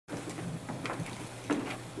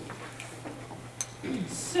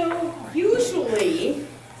So usually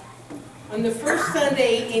on the first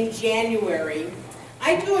Sunday in January,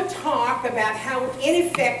 I do a talk about how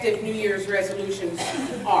ineffective New Year's resolutions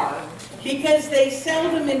are because they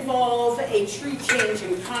seldom involve a true change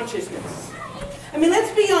in consciousness. I mean,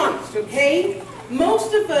 let's be honest, okay?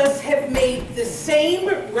 Most of us have made the same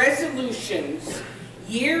resolutions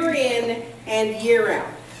year in and year out.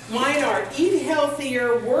 Mine are eat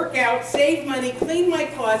healthier, work out, save money, clean my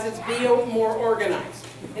closets, be more organized.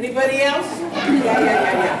 Anybody else?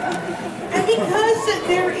 Yeah. And because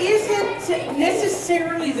there isn't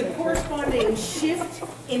necessarily the corresponding shift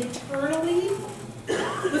internally,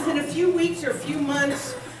 within a few weeks or a few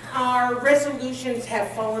months, our resolutions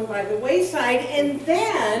have fallen by the wayside, and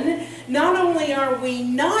then not only are we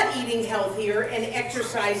not eating healthier and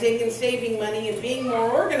exercising and saving money and being more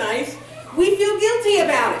organized, we feel guilty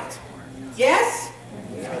about it. Yes?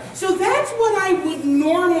 So that's what I would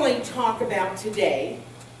normally talk about today,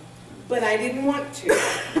 but I didn't want to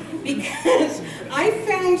because I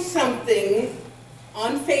found something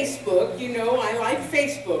on Facebook. You know, I like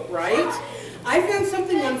Facebook, right? I found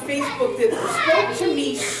something on Facebook that spoke to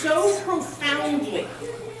me so profoundly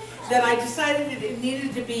that I decided it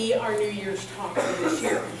needed to be our New Year's talk for this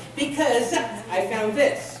year. Because I found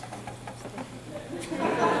this.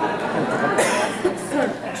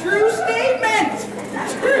 True statement!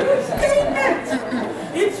 True statement!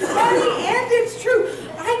 It's funny and it's true.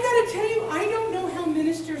 I gotta tell you, I don't know how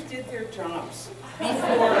ministers did their jobs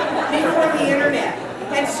before the internet.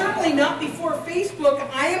 And certainly not before Facebook.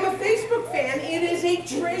 I am a Facebook fan. It is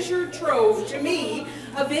a treasure trove to me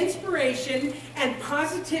of inspiration and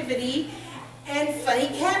positivity and funny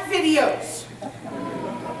cat videos.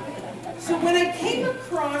 So when I came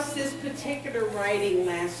across this particular writing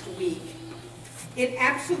last week, it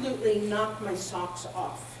absolutely knocked my socks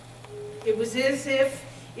off. It was as if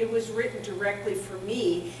it was written directly for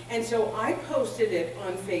me. And so I posted it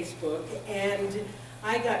on Facebook, and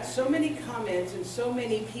I got so many comments and so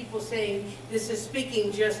many people saying this is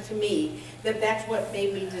speaking just to me, that's what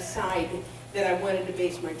made me decide that I wanted to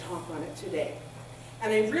base my talk on it today.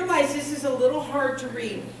 And I realize this is a little hard to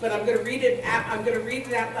read, but I'm going to read it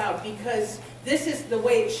out loud because this is the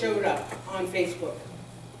way it showed up on Facebook.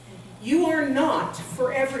 You are not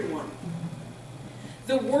for everyone.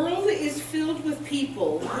 The world is filled with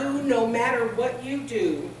people who, no matter what you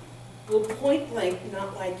do, will point blank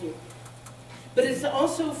not like you. But it's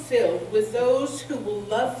also filled with those who will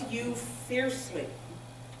love you fiercely.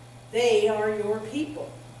 They are your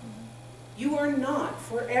people. You are not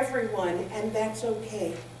for everyone, and that's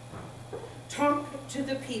okay. Talk to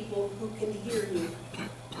the people who can hear you.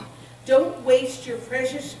 Don't waste your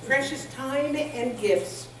precious time and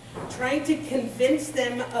gifts trying to convince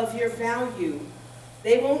them of your value.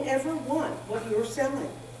 They won't ever want what you're selling.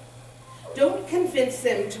 Don't convince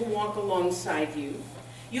them to walk alongside you.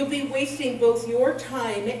 You'll be wasting both your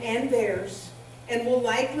time and theirs, and will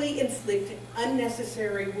likely inflict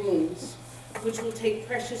unnecessary wounds, which will take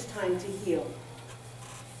precious time to heal.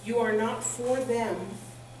 You are not for them,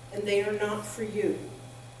 and they are not for you.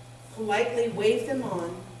 Politely wave them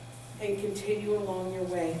on and continue along your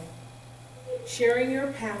way. Sharing your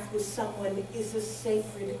path with someone is a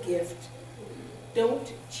sacred gift.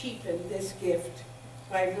 Don't cheapen this gift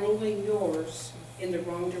by rolling yours in the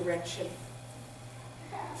wrong direction.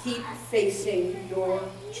 Keep facing your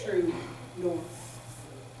true north.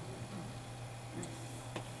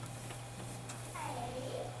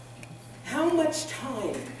 How much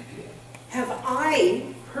time have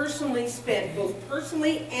I personally spent, both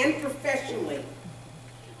personally and professionally,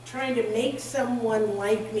 trying to make someone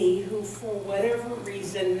like me who, for whatever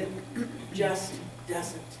reason, just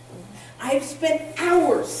doesn't? I've spent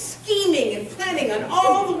hours scheming and planning on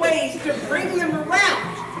all the ways to bring them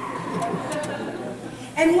around.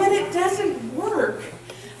 And when it doesn't work,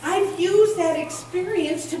 I've used that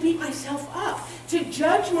experience to beat myself up, to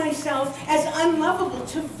judge myself as unlovable,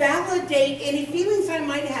 to validate any feelings I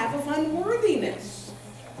might have of unworthiness.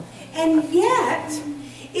 And yet,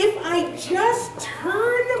 if I just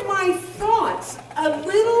turn my thoughts a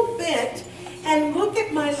little bit and look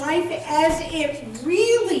at my life as it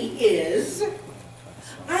really is,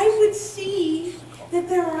 I would see that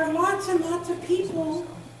there are lots and lots of people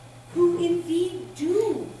who indeed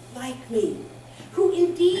do like me, who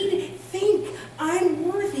indeed think I'm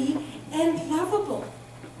worthy and lovable.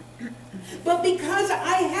 But because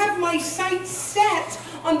I have my sights set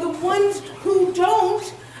on the ones who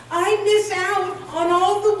don't, I miss out on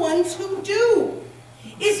all the ones who do.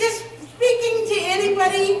 Is this speaking to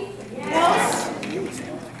anybody else?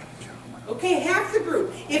 Okay, half the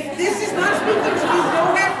group. If this is not speaking to you,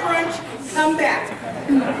 go have brunch, come back.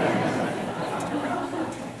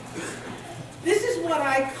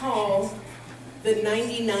 the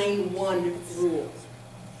 99-1 rule.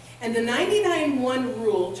 And the 99-1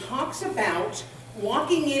 rule talks about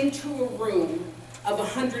walking into a room of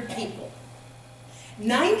 100 people.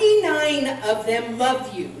 99 of them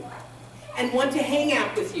love you and want to hang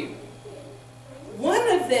out with you. One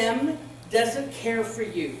of them doesn't care for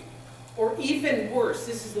you. Or even worse,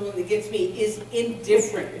 this is the one that gets me, is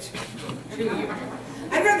indifferent to you.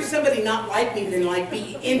 I'd rather somebody not like me than like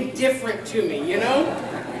be indifferent to me, you know?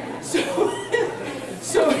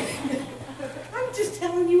 So I'm just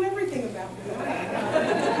telling you everything about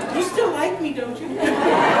me. You still like me, don't you?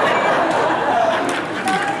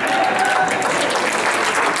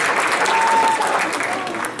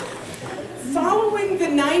 Following the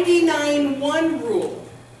 99-1 rule,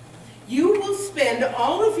 you will spend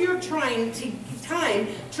all of your time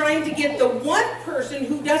trying to get the one person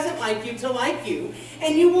who doesn't like you to like you,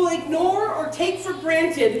 and you will ignore or take for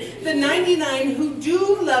granted the 99 who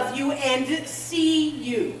do love you and see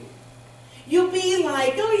you. You'll be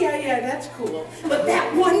like, oh yeah, that's cool. But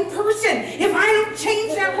that one person, if I don't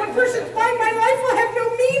change that one person, my life will have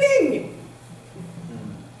no meaning.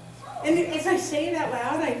 And as I say it out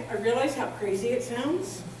loud, I realize how crazy it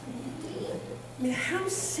sounds. I mean, how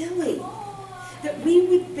silly that we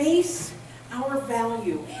would base our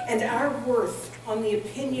value and our worth on the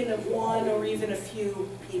opinion of one or even a few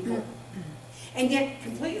people, and yet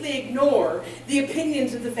completely ignore the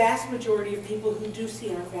opinions of the vast majority of people who do see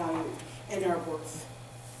our value and our worth.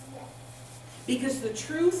 Because the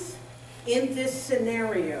truth in this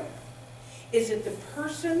scenario is that the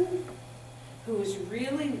person who is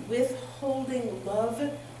really withholding love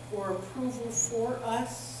or approval for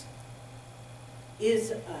us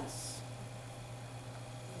is us.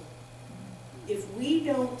 If we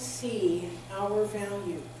don't see our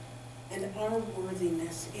value and our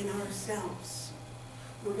worthiness in ourselves,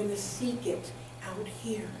 we're going to seek it out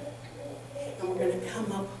here, and we're going to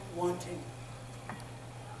come up wanting.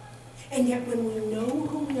 And yet when we know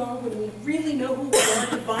who we are, when we really know who we are,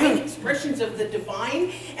 divine expressions of the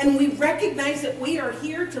divine, and we recognize that we are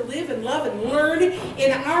here to live and love and learn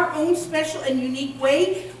in our own special and unique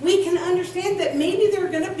way, we can understand that maybe there are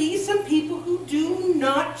going to be some people who do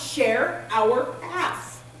not share our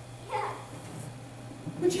path. I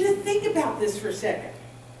want you to think about this for a second.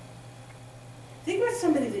 Think about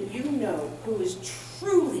somebody that you know who is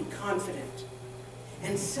truly confident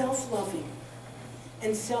and self-loving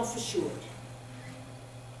and self-assured.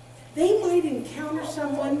 They might encounter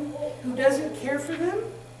someone who doesn't care for them,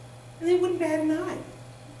 and they wouldn't bat an eye.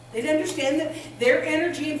 They'd understand that their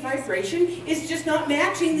energy and vibration is just not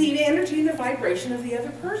matching the energy and the vibration of the other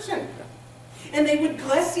person. And they would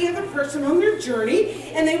bless the other person on their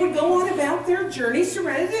journey, and they would go on about their journey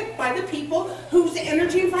surrounded by the people whose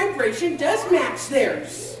energy and vibration does match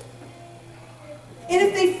theirs. And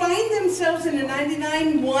if they find themselves in a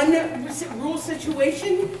 99-1 rule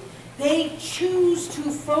situation, they choose to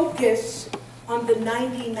focus on the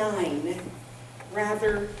 99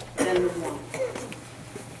 rather than the 1.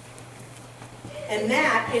 And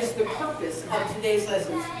that is the purpose of today's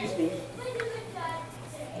lesson. Excuse me.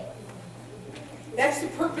 That's the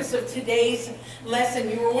purpose of today's lesson.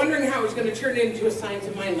 You were wondering how I was going to turn it into a Science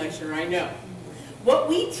of Mind lecture, I know. What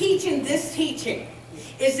we teach in this teaching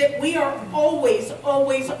is that we are always,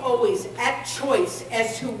 always, always at choice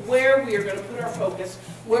as to where we are going to put our focus,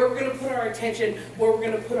 where we're going to put our attention, where we're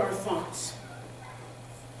going to put our thoughts.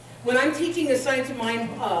 When I'm teaching the Science of Mind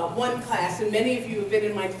 1 class, and many of you have been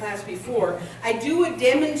in my class before, I do a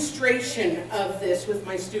demonstration of this with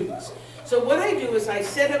my students. So what I do is I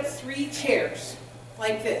set up 3 chairs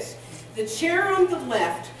like this. The chair on the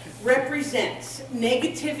left represents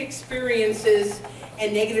negative experiences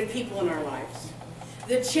and negative people in our lives.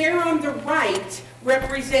 The chair on the right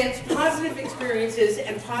represents positive experiences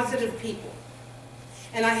and positive people.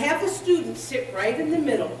 And I have the students sit right in the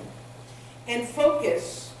middle and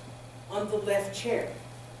focus on the left chair.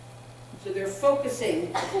 So they're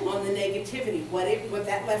focusing on the negativity, what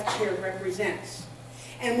that left chair represents.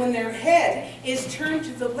 And when their head is turned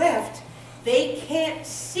to the left, they can't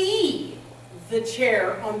see the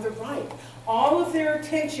chair on the right. All of their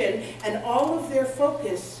attention and all of their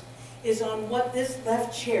focus is on what this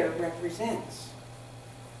left chair represents.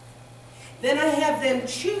 Then I have them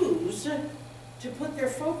choose to put their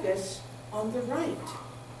focus on the right.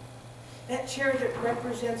 That chair that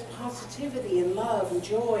represents positivity and love and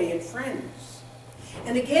joy and friends.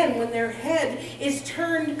 And again, when their head is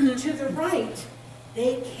turned to the right,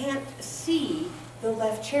 they can't see the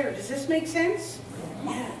left chair. Does this make sense?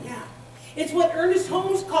 Yeah. It's what Ernest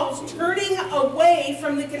Holmes calls turning away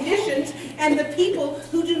from the conditions and the people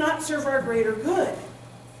who do not serve our greater good.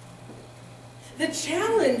 The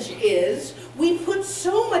challenge is we put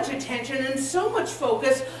so much attention and so much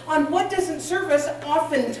focus on what doesn't serve us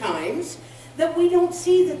oftentimes that we don't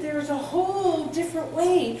see that there is a whole different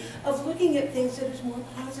way of looking at things that is more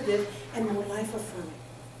positive and more life-affirming.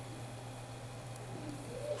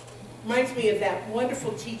 Reminds me of that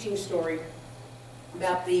wonderful teaching story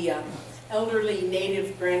about the elderly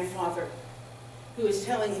native grandfather who is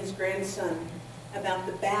telling his grandson about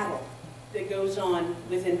the battle that goes on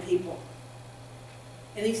within people.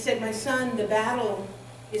 And he said, "My son, the battle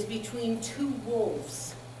is between two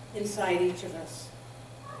wolves inside each of us.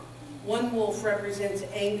 One wolf represents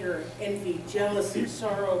anger, envy, jealousy,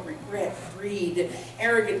 sorrow, regret, greed,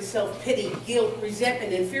 arrogance, self-pity, guilt,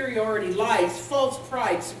 resentment, inferiority, lies, false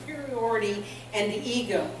pride, superiority, and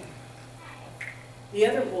ego. The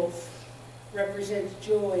other wolf represents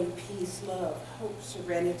joy, peace, love, hope,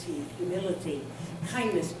 serenity, humility,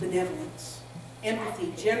 kindness, benevolence,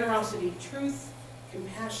 empathy, generosity, truth,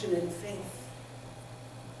 compassion, and faith."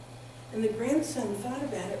 And the grandson thought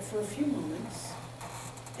about it for a few moments,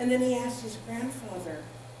 and then he asked his grandfather,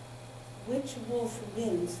 "Which wolf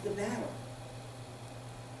wins the battle?"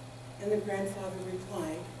 And the grandfather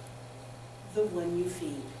replied, "The one you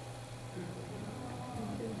feed."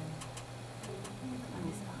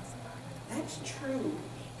 That's true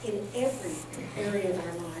in every area of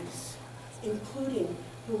our lives, including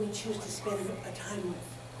who we choose to spend a time with.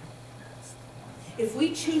 If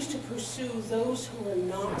we choose to pursue those who are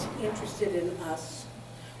not interested in us,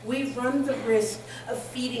 we run the risk of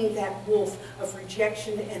feeding that wolf of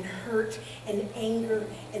rejection and hurt and anger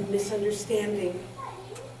and misunderstanding.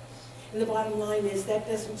 And the bottom line is that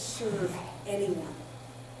doesn't serve anyone.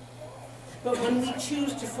 But when we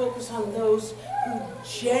choose to focus on those who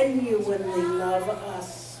genuinely love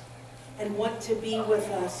us and want to be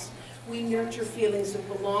with us, we nurture feelings of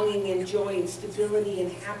belonging and joy and stability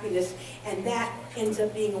and happiness, and that ends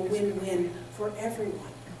up being a win-win for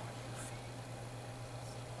everyone.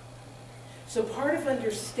 So part of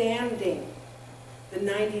understanding the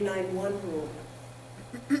 99-1 rule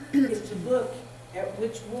is to look at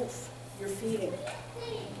which wolf you're feeding.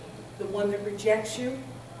 The one that rejects you,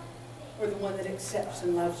 or the one that accepts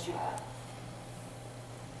and loves you.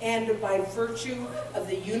 And by virtue of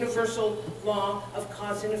the universal law of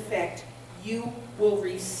cause and effect, you will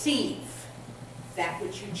receive that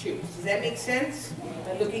which you choose. Does that make sense?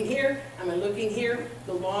 Am I looking here? Am I looking here?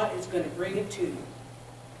 The law is going to bring it to you.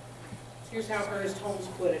 Here's how Ernest Holmes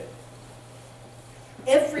put it.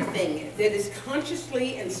 Everything that is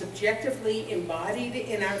consciously and subjectively embodied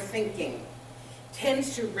in our thinking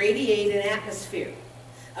tends to radiate an atmosphere,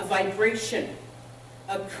 a vibration,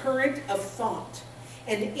 a current of thought,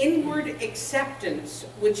 an inward acceptance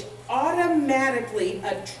which automatically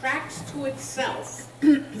attracts to itself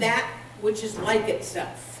that which is like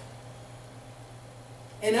itself.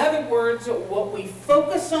 In other words, what we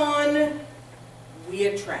focus on, we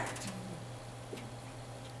attract.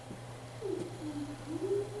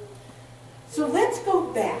 So let's go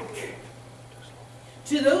back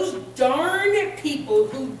to those darn people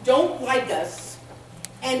who don't like us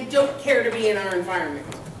and don't care to be in our environment.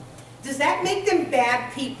 Does that make them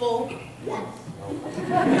bad people? Yes.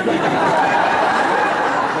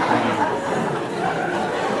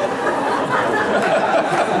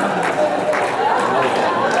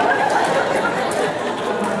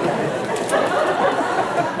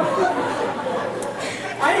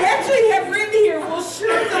 I actually have written here, well,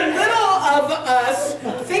 sure, the little of us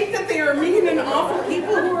think that they are mean and awful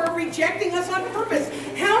people who are rejecting us on purpose.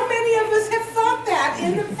 How many of us have thought that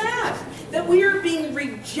in the past? That we are being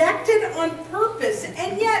rejected on purpose.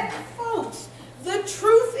 And yet, folks, the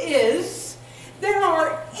truth is there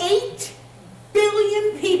are 8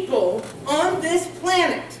 billion people on this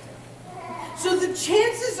planet. So the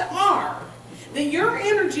chances are that your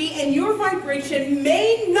energy and your vibration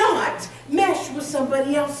may not mesh with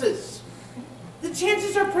somebody else's. The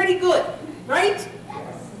chances are pretty good, right?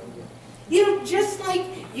 You know, just like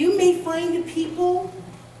you may find people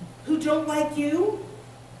who don't like you,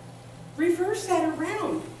 reverse that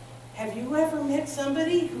around. Have you ever met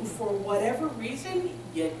somebody who, for whatever reason,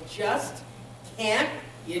 you just can't?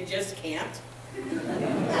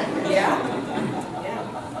 Yeah? Yeah.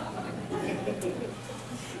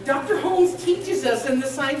 Dr. Holmes teaches us in the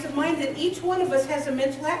Science of Mind that each one of us has a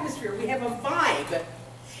mental atmosphere. We have a vibe.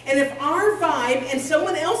 And if our vibe and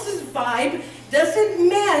someone else's vibe doesn't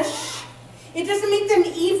mesh, it doesn't make them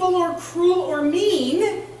evil or cruel or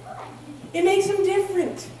mean. It makes them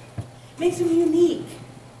different. It makes them unique.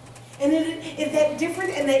 And if that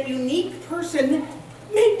different and that unique person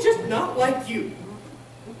may just not like you.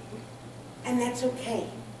 And that's okay.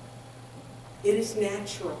 It is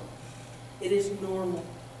natural. It is normal.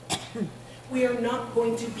 We are not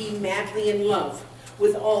going to be madly in love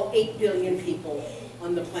with all 8 billion people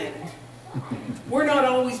on the planet. We're not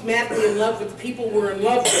always madly in love with the people we're in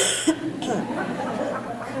love with.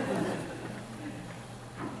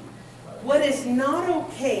 What is not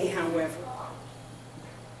okay, however,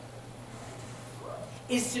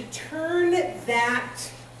 is to turn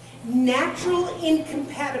that natural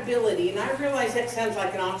incompatibility, and I realize that sounds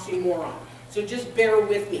like an oxymoron, so just bear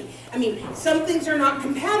with me. I mean, some things are not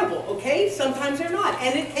compatible, okay? Sometimes they're not,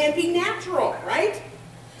 and it can't be natural, right?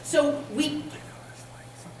 So we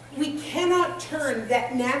cannot turn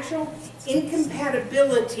that natural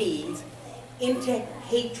incompatibility into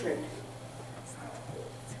hatred.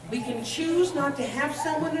 We can choose not to have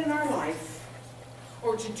someone in our life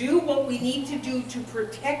or to do what we need to do to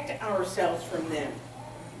protect ourselves from them.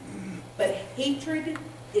 But hatred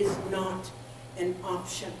is not an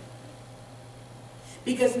option.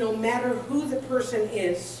 Because no matter who the person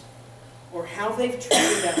is, or how they've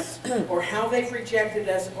treated us, or how they've rejected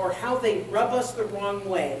us, or how they rub us the wrong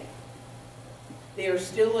way, they are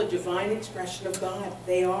still a divine expression of God.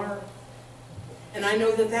 They are. And I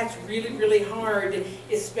know that that's really, really hard,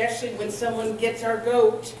 especially when someone gets our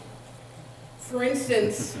goat. For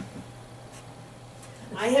instance,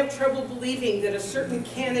 I have trouble believing that a certain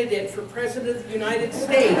candidate for President of the United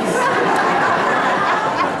States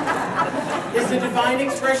is a divine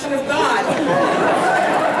expression of God.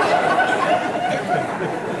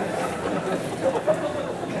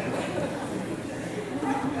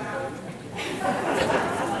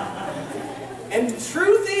 And the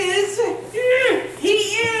truth is, he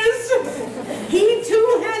is. He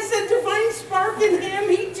too has a divine spark in him.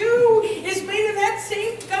 He too is made of that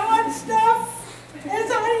same God stuff as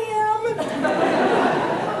I am.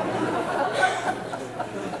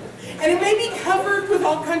 And it may be covered with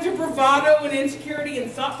all kinds of bravado and insecurity and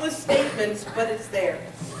thoughtless statements, but it's there.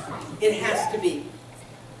 It has to be.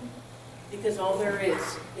 Because all there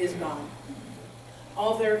is God.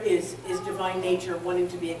 All there is divine nature wanting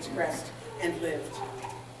to be expressed and lived.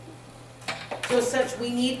 So as such, we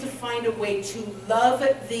need to find a way to love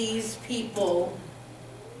these people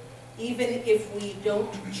even if we don't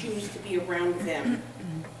choose to be around them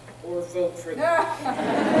or vote for them.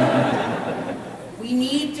 We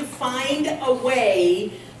need to find a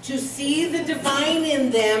way to see the divine in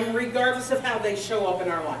them regardless of how they show up in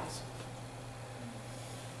our lives.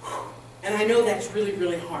 And I know that's really,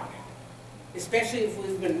 really hard. Especially if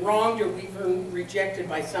we've been wronged or we've been rejected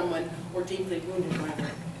by someone or deeply wounded by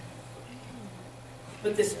them.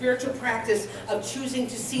 But the spiritual practice of choosing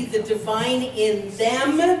to see the divine in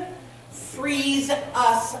them frees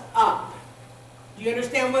us up. Do you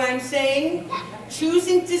understand what I'm saying?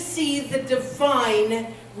 Choosing to see the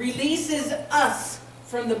divine releases us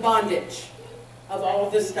from the bondage of all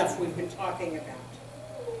this stuff we've been talking about.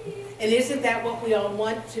 And isn't that what we all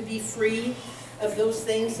want, to be free of those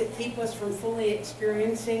things that keep us from fully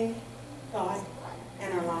experiencing God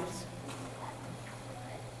and our lives?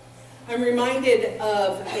 I'm reminded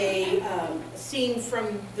of a scene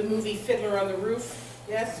from the movie Fiddler on the Roof.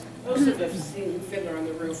 Yes? Most of us have seen Fiddler on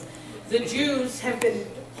the Roof. The Jews have been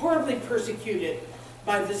horribly persecuted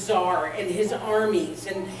by the Tsar and his armies,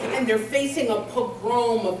 and they're facing a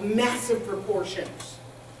pogrom of massive proportions.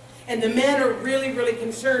 And the men are really, really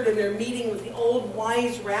concerned, and they're meeting with the old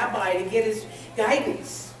wise rabbi to get his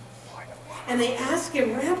guidance. And they ask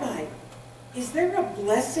him, "Rabbi, is there a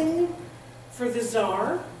blessing for the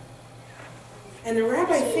Tsar?" And the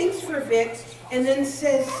rabbi thinks for a bit and then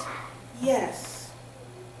says, "Yes.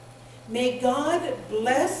 May God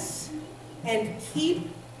bless and keep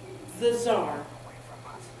the Tsar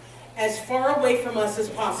as far away from us as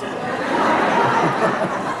possible."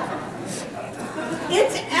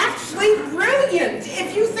 It's actually brilliant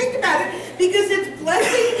if you think about it, because it's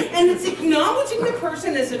blessing and it's acknowledging the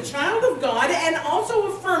person as a child of God and also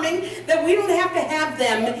affirming that we don't have to have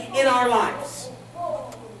them in our lives.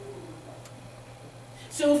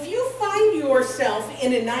 So if you find yourself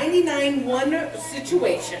in a 99-1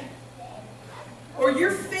 situation, or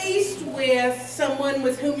you're faced with someone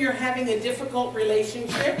with whom you're having a difficult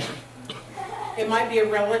relationship, it might be a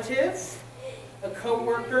relative, a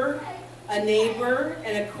coworker, a neighbor,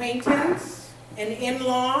 an acquaintance, an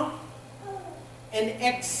in-law, an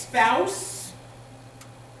ex-spouse,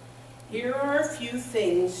 here are a few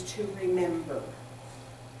things to remember.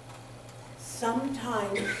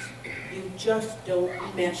 Sometimes you just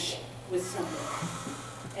don't mesh with someone,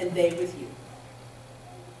 and they with you.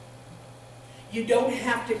 You don't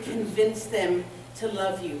have to convince them to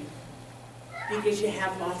love you, because you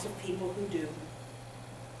have lots of people who do.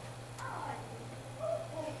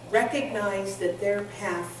 Recognize that their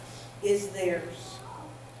path is theirs,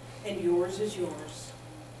 and yours is yours.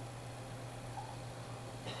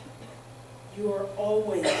 You are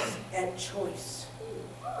always at choice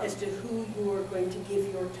as to who you are going to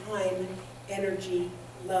give your time, energy,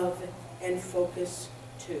 love, and focus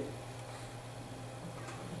to.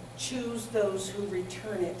 Choose those who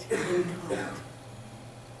return it in kind.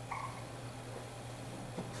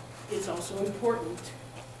 It's also important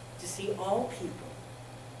to see all people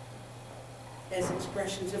as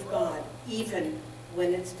expressions of God, even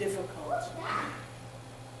when it's difficult.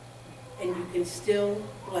 And you can still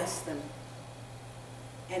bless them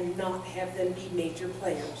and not have them be major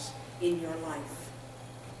players in your life.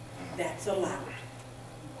 That's allowed.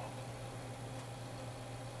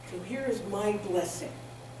 So here is my blessing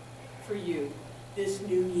for you this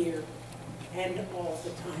new year and all the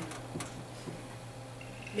time.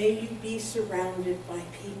 May you be surrounded by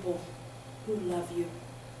people who love you,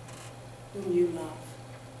 whom you love,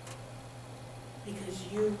 because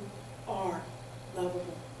you are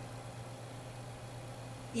lovable.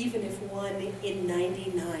 Even if 1 in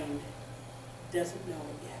 99 doesn't know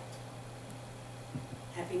it yet.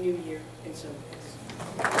 Happy New Year, and so it is.